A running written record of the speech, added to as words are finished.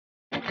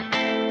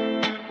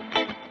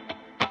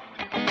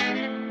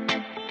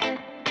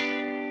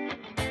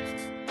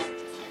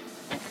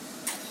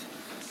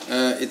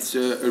it's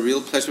a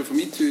real pleasure for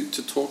me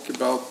to talk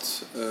about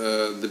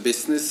the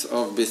business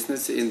of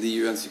business in the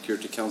UN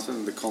Security Council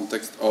in the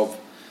context of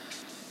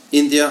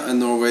India and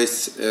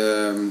Norway's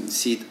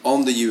seat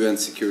on the UN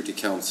Security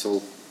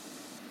Council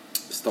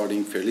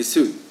starting fairly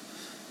soon.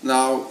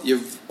 Now,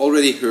 you've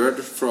already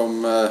heard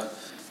from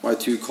my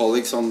two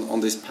colleagues on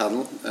this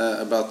panel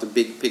about the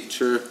big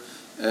picture,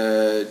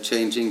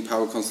 changing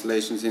power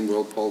constellations in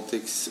world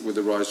politics with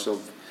the rise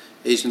of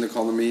Asian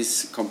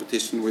economies,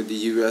 competition with the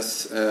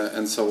US,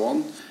 and so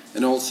on,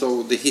 and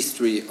also the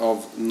history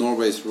of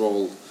Norway's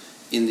role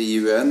in the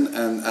UN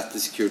and at the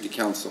Security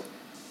Council.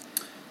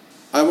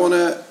 I want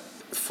to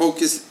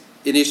focus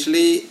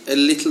initially a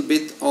little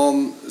bit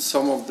on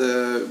some of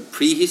the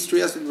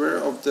prehistory, as it were,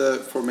 of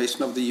the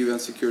formation of the UN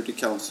Security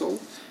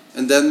Council,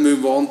 and then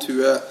move on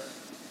to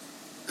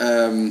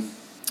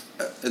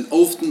an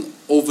often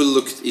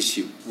overlooked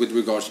issue with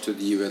regards to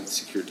the UN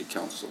Security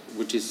Council,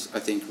 which is, I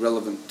think,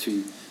 relevant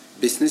to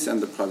business and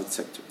the private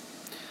sector.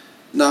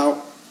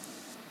 Now,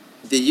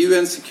 the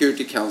UN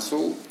Security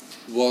Council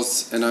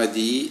was an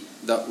idea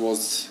that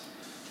was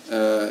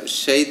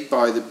shaped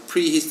by the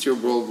prehistory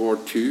of World War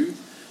II.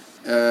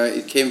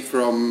 It came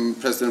from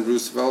President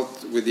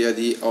Roosevelt with the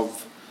idea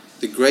of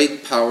the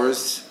great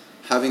powers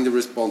having the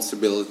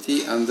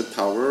responsibility and the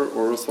power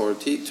or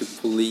authority to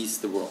police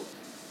the world.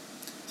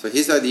 So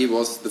his idea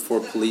was the 4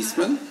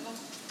 policemen.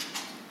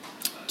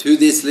 To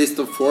this list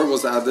of 4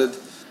 was added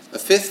a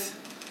 5th,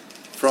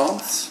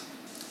 France,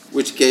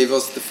 which gave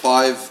us the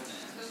 5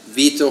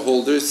 veto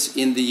holders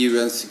in the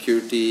UN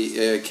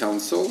Security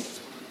Council.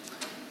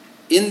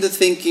 In the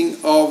thinking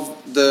of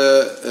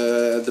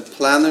the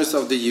planners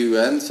of the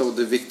UN, so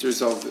the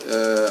victors of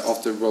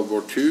after World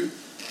War II,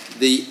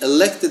 the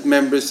elected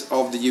members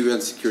of the UN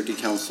Security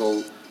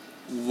Council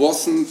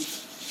wasn't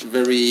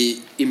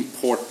very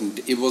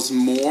important. It was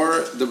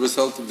more the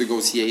result of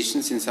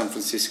negotiations in San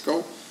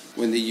Francisco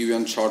when the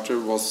UN Charter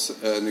was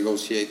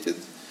negotiated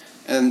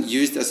and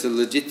used as a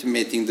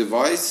legitimating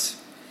device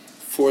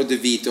for the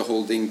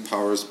veto-holding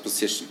powers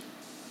position.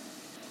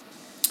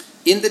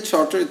 In the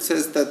Charter it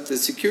says that the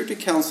Security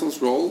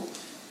Council's role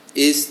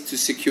is to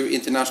secure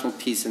international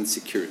peace and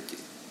security.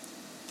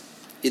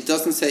 It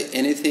doesn't say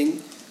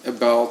anything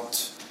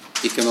about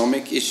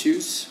economic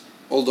issues,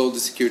 although the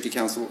Security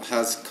Council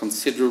has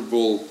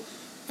considerable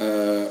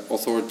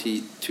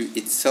authority to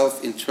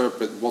itself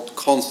interpret what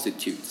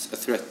constitutes a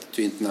threat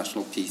to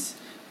international peace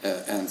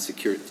and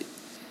security.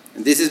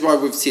 And this is why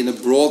we've seen a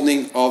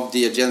broadening of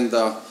the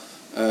agenda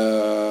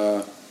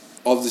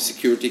of the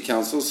Security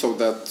Council, so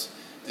that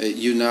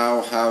you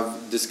now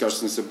have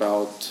discussions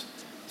about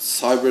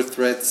cyber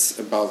threats,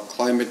 about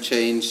climate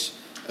change,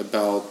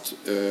 about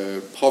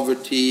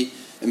poverty,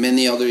 and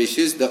many other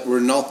issues that were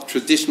not,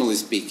 traditionally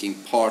speaking,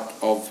 part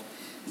of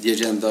the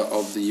agenda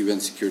of the UN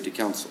Security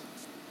Council.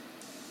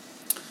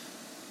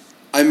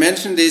 I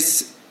mention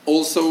this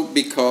also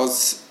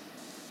because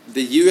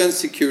the UN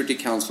Security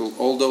Council,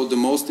 although the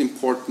most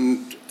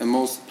important and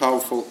most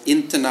powerful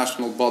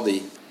international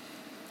body,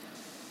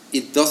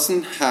 it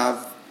doesn't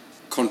have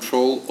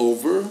control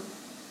over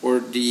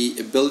or the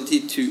ability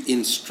to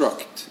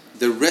instruct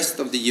the rest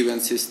of the UN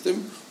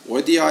system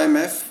or the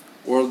IMF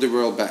or the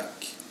World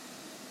Bank.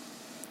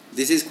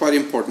 This is quite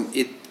important.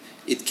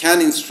 It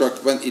can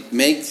instruct when it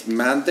makes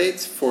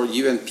mandates for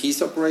UN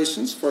peace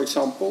operations, for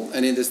example,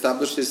 and it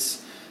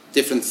establishes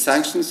different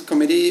sanctions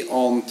committee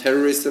on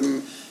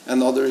terrorism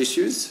and other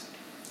issues,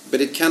 but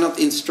it cannot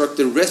instruct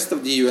the rest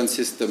of the UN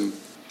system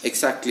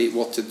exactly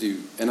what to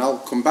do. And I'll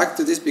come back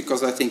to this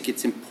because I think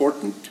it's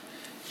important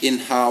in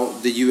how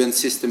the UN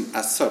system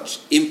as such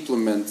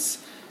implements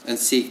and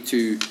seek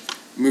to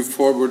move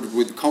forward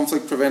with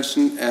conflict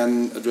prevention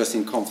and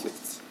addressing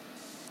conflicts.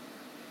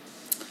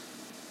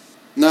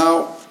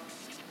 Now,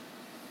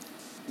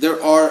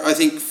 there are, I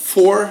think,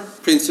 4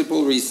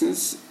 principal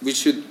reasons we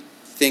should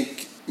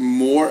think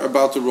more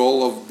about the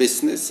role of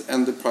business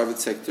and the private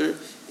sector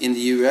in the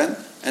UN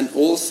and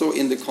also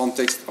in the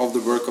context of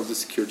the work of the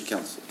Security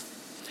Council.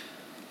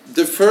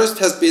 The first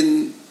has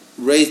been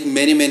raised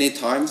many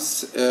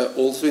times,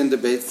 also in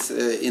debates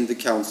in the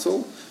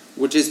Council,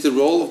 which is the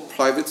role of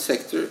private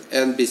sector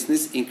and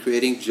business in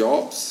creating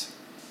jobs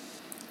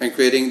and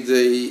creating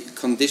the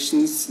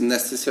conditions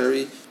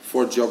necessary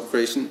for job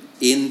creation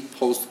in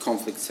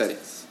post-conflict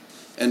settings,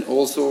 and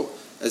also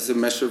as a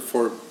measure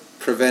for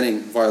preventing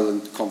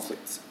violent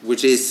conflicts,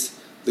 which is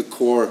the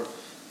core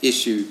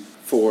issue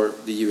for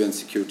the UN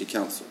Security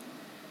Council.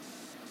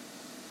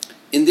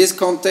 In this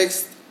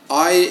context,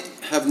 I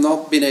have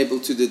not been able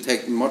to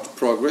detect much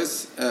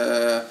progress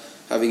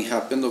having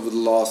happened over the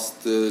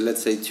last,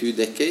 let's say, 2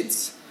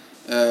 decades.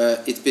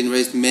 It's been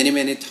raised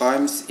many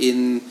times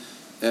in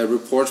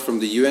reports from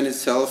the UN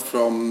itself,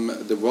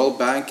 from the World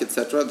Bank,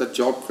 etc., that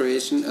job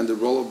creation and the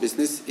role of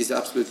business is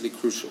absolutely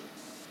crucial.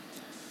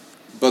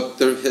 But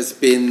there has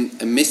been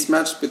a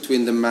mismatch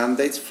between the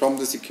mandates from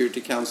the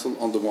Security Council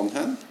on the one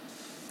hand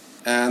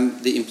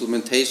and the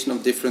implementation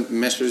of different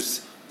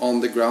measures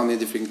on the ground in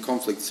different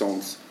conflict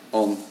zones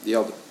on the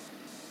other.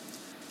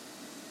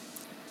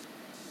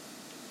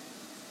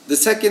 The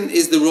second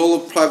is the role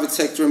of private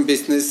sector and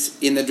business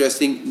in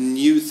addressing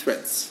new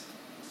threats.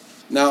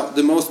 Now,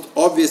 the most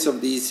obvious of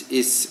these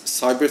is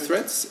cyber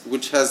threats,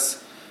 which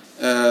has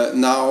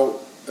now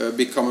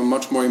become a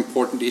much more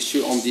important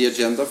issue on the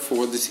agenda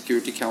for the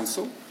Security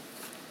Council.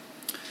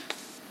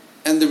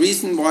 And the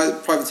reason why the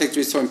private sector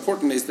is so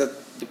important is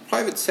that the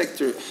private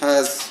sector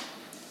has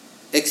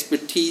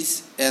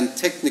expertise and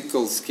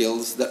technical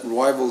skills that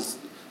rivals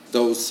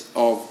those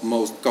of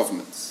most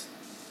governments.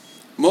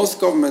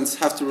 Most governments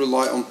have to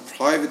rely on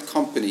private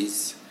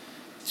companies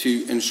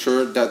to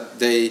ensure that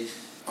they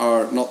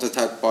are not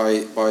attacked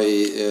by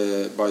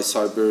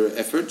cyber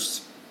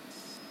efforts.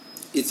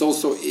 It's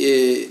also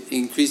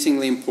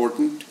increasingly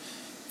important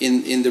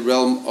in the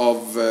realm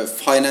of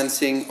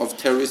financing of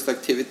terrorist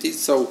activities.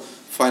 So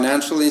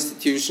financial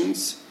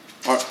institutions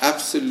are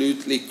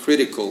absolutely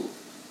critical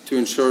to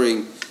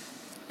ensuring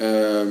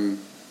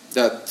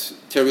that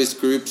terrorist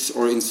groups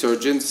or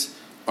insurgents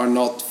are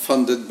not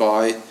funded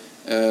by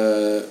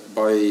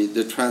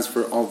the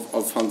transfer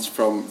of funds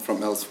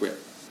from elsewhere.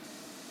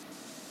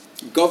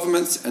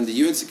 Governments and the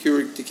UN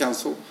Security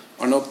Council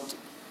are not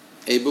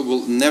able,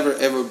 will never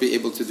ever be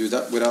able to do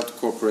that without the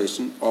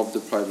cooperation of the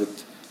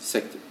private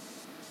sector.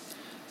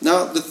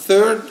 Now, the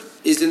third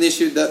is an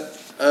issue that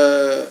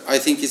I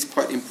think is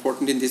quite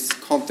important in this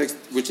context,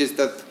 which is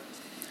that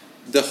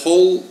the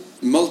whole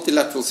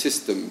multilateral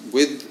system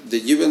with the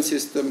UN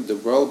system, the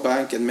World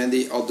Bank, and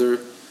many other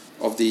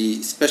of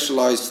the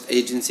specialized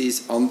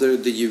agencies under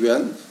the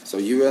UN, so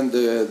UN,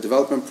 the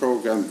Development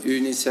Program,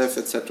 UNICEF,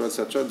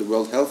 etc., the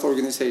World Health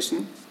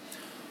Organization,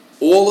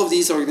 all of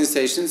these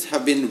organizations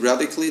have been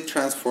radically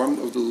transformed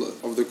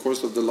over the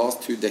course of the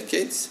last 2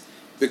 decades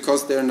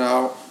because they're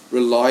now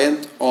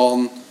reliant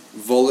on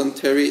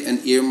voluntary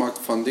and earmarked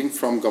funding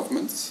from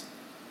governments,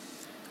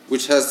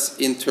 which has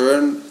in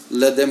turn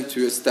led them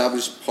to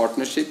establish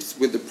partnerships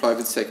with the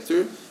private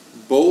sector,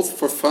 both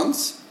for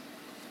funds,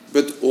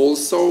 but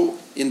also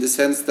in the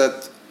sense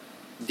that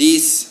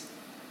these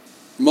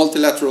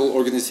multilateral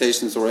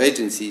organizations or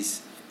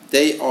agencies,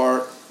 they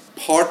are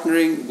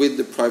partnering with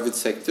the private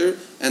sector,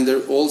 and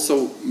they're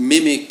also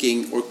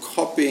mimicking or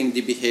copying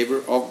the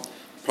behavior of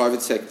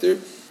private sector,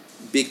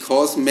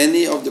 because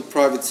many of the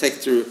private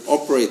sector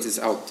operators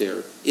out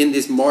there in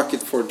this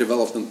market for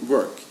development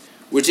work,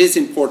 which is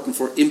important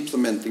for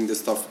implementing the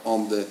stuff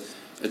on the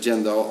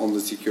agenda on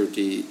the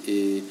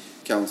Security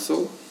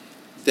Council,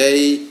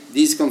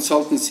 these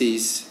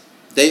consultancies,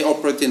 they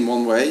operate in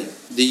one way.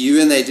 The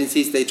UN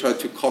agencies, they try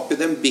to copy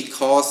them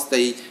because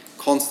they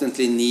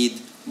constantly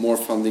need more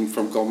funding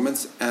from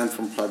governments and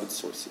from private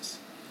sources.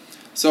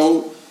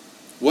 So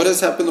what has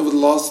happened over the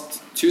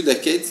last 2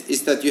 decades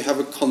is that you have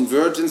a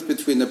convergence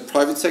between the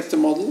private sector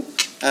model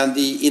and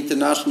the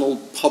international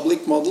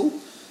public model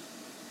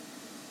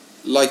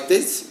like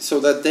this, so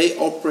that they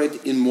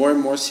operate in more and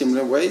more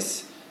similar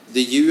ways.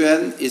 The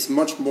UN is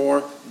much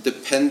more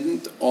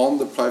dependent on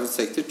the private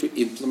sector to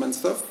implement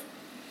stuff.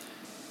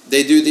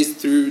 They do this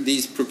through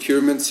these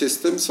procurement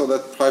systems, so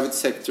that private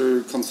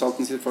sector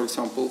consultancy, for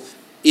example,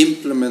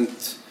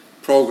 implement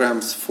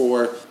programs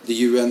for the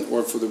UN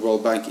or for the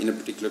World Bank in a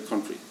particular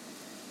country.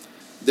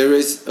 There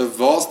is a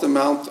vast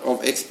amount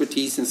of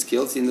expertise and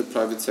skills in the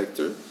private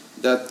sector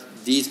that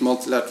these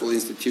multilateral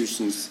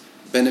institutions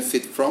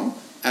benefit from,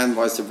 and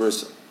vice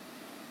versa.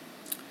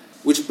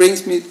 Which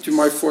brings me to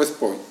my fourth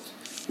point.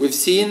 We've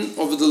seen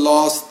over the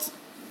last,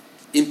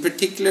 in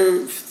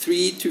particular,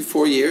 3 to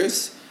 4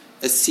 years,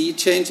 a sea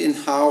change in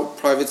how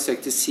private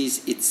sector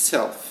sees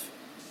itself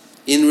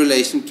in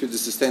relation to the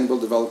Sustainable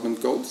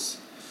Development Goals,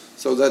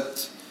 so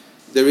that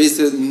there is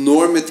a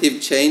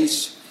normative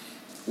change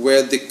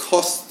where the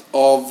cost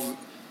of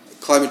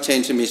climate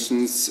change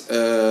emissions,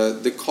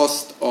 the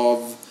cost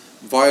of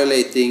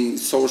violating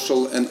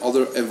social and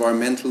other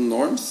environmental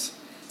norms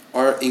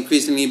are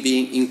increasingly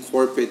being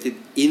incorporated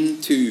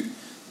into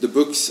the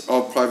books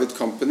of private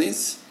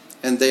companies,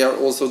 and they are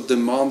also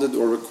demanded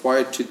or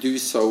required to do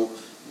so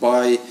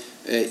by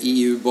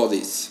EU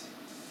bodies.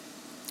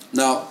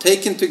 Now,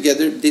 taken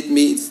together, this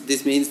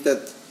means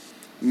that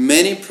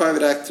many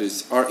private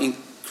actors are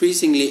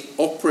increasingly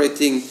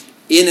operating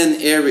in an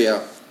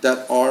area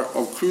that are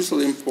of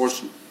crucial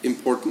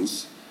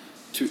importance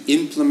to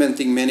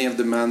implementing many of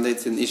the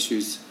mandates and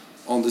issues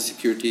on the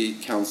Security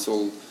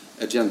Council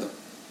agenda.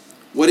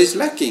 What is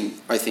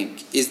lacking, I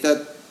think, is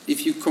that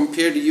if you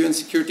compare the UN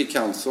Security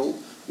Council,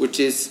 which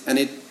is, and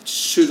it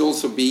should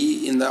also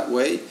be in that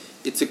way,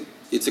 it's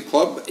a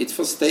club, it's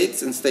for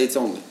states and states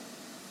only.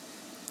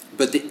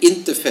 But the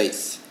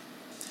interface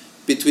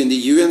between the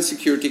UN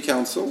Security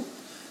Council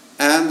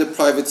and the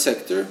private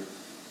sector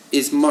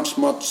is much,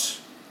 much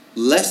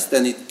less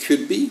than it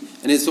could be,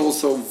 and it's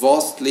also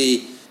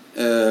vastly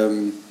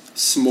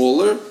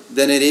smaller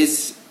than it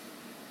is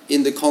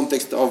in the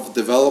context of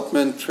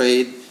development,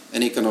 trade,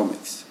 and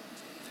economics.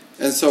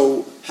 And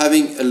so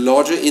having a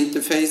larger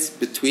interface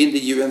between the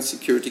UN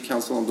Security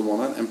Council on the one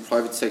hand and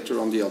private sector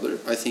on the other,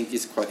 I think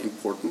is quite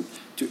important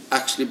to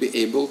actually be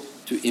able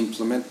to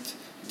implement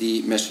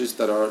the measures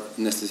that are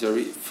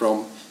necessary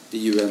from the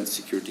UN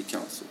Security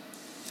Council.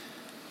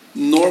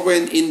 Norway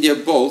and India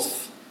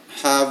both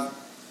have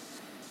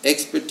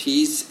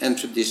expertise and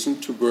tradition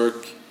to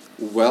work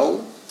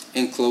well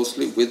and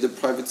closely with the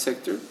private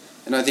sector,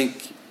 and I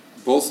think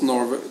both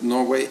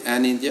Norway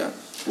and India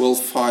will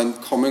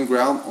find common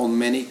ground on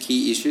many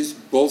key issues,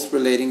 both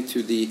relating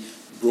to the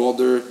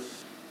broader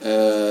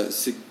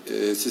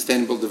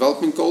sustainable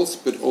development goals,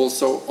 but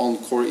also on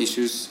core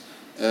issues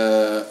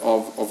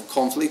of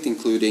conflict,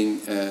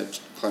 including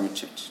climate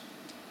change.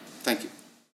 Thank you.